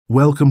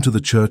Welcome to the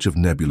Church of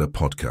Nebula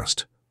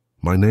podcast.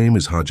 My name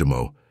is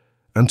Hajamo,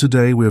 and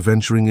today we're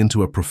venturing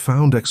into a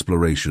profound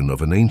exploration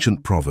of an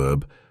ancient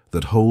proverb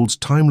that holds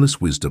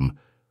timeless wisdom: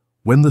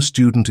 when the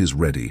student is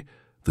ready,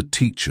 the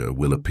teacher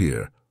will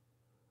appear.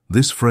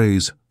 This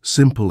phrase,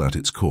 simple at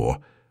its core,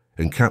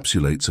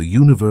 encapsulates a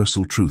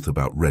universal truth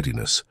about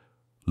readiness,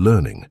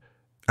 learning,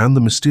 and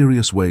the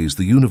mysterious ways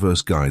the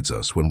universe guides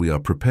us when we are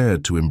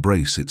prepared to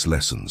embrace its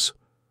lessons.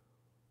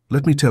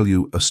 Let me tell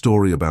you a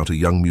story about a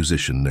young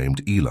musician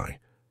named Eli.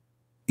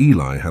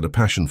 Eli had a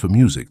passion for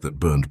music that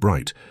burned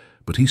bright,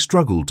 but he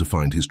struggled to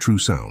find his true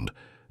sound.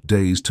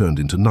 Days turned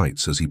into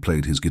nights as he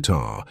played his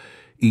guitar,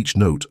 each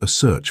note a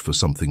search for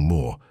something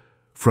more.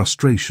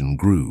 Frustration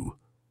grew.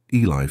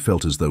 Eli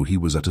felt as though he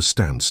was at a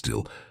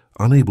standstill,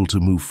 unable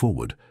to move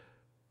forward.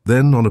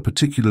 Then, on a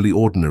particularly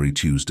ordinary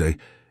Tuesday,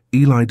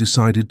 Eli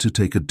decided to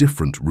take a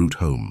different route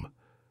home.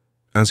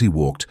 As he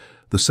walked,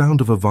 the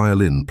sound of a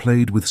violin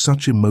played with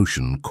such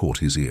emotion caught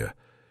his ear.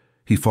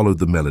 He followed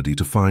the melody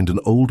to find an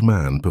old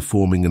man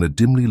performing in a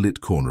dimly lit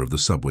corner of the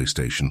subway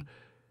station.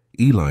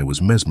 Eli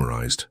was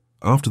mesmerized.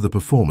 After the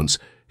performance,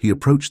 he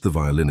approached the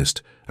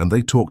violinist, and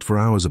they talked for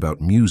hours about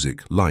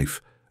music,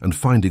 life, and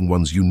finding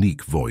one's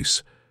unique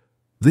voice.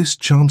 This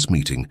chance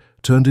meeting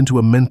turned into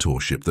a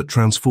mentorship that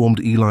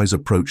transformed Eli's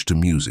approach to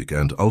music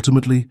and,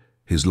 ultimately,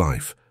 his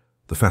life.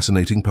 The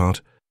fascinating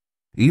part?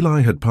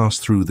 Eli had passed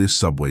through this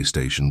subway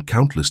station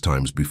countless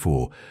times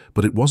before,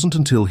 but it wasn't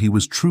until he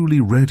was truly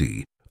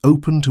ready,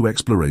 open to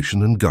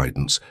exploration and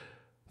guidance,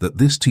 that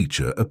this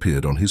teacher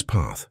appeared on his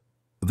path.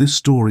 This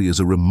story is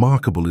a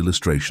remarkable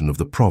illustration of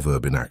the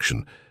proverb in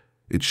action.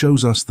 It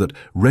shows us that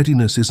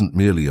readiness isn't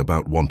merely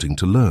about wanting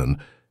to learn.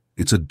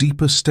 It's a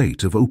deeper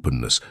state of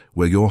openness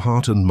where your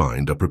heart and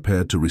mind are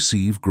prepared to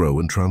receive, grow,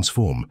 and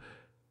transform.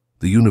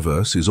 The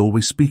universe is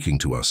always speaking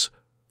to us,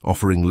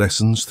 offering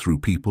lessons through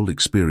people,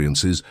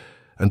 experiences,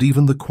 and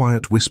even the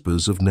quiet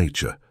whispers of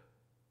nature.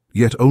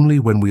 Yet only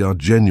when we are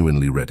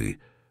genuinely ready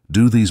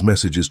do these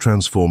messages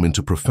transform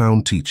into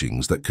profound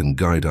teachings that can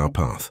guide our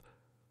path.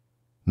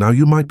 Now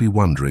you might be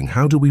wondering,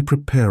 how do we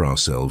prepare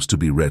ourselves to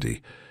be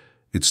ready?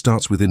 It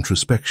starts with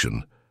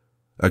introspection.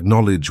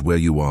 Acknowledge where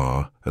you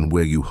are and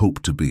where you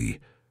hope to be.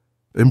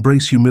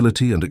 Embrace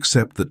humility and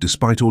accept that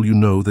despite all you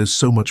know, there's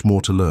so much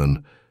more to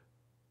learn.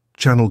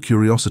 Channel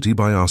curiosity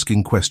by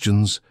asking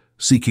questions,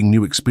 seeking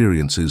new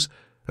experiences,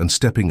 and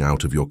stepping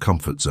out of your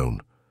comfort zone.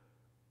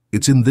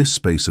 It's in this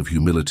space of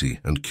humility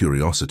and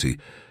curiosity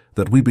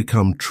that we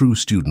become true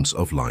students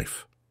of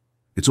life.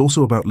 It's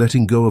also about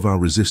letting go of our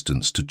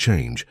resistance to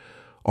change.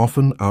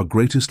 Often, our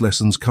greatest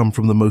lessons come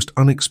from the most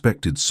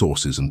unexpected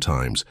sources and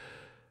times.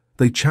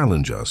 They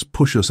challenge us,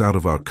 push us out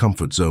of our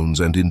comfort zones,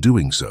 and in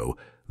doing so,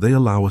 they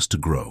allow us to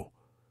grow.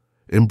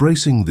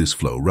 Embracing this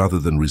flow rather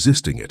than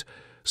resisting it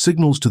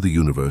signals to the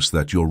universe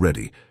that you're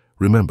ready.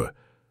 Remember,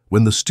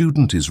 when the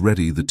student is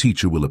ready, the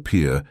teacher will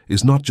appear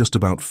is not just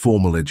about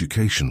formal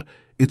education.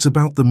 It's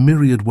about the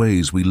myriad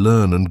ways we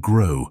learn and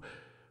grow.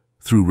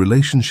 Through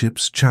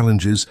relationships,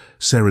 challenges,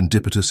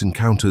 serendipitous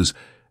encounters,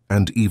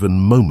 and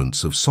even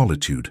moments of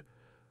solitude.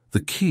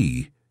 The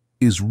key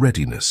is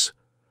readiness.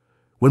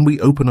 When we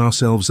open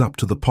ourselves up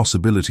to the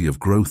possibility of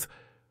growth,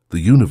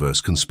 the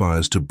universe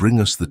conspires to bring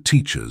us the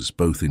teachers,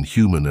 both in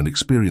human and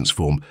experience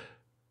form,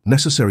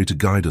 necessary to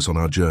guide us on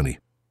our journey.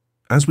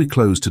 As we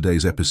close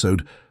today's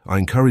episode, I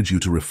encourage you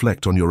to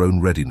reflect on your own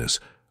readiness.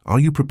 Are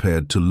you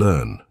prepared to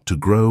learn, to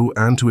grow,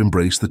 and to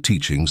embrace the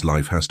teachings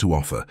life has to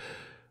offer?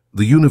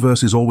 The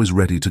universe is always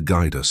ready to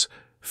guide us,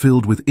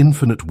 filled with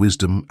infinite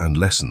wisdom and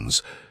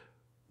lessons.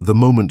 The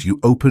moment you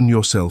open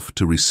yourself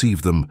to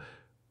receive them,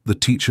 the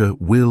teacher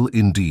will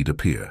indeed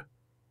appear.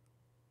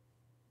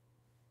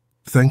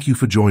 Thank you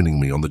for joining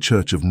me on the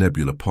Church of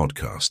Nebula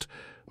podcast.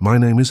 My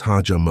name is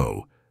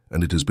Hajamo,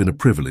 and it has been a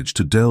privilege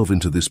to delve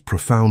into this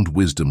profound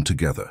wisdom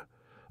together.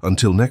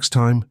 Until next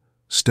time,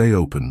 stay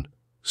open,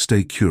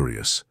 stay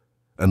curious,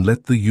 and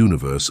let the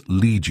universe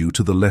lead you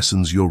to the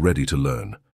lessons you're ready to learn.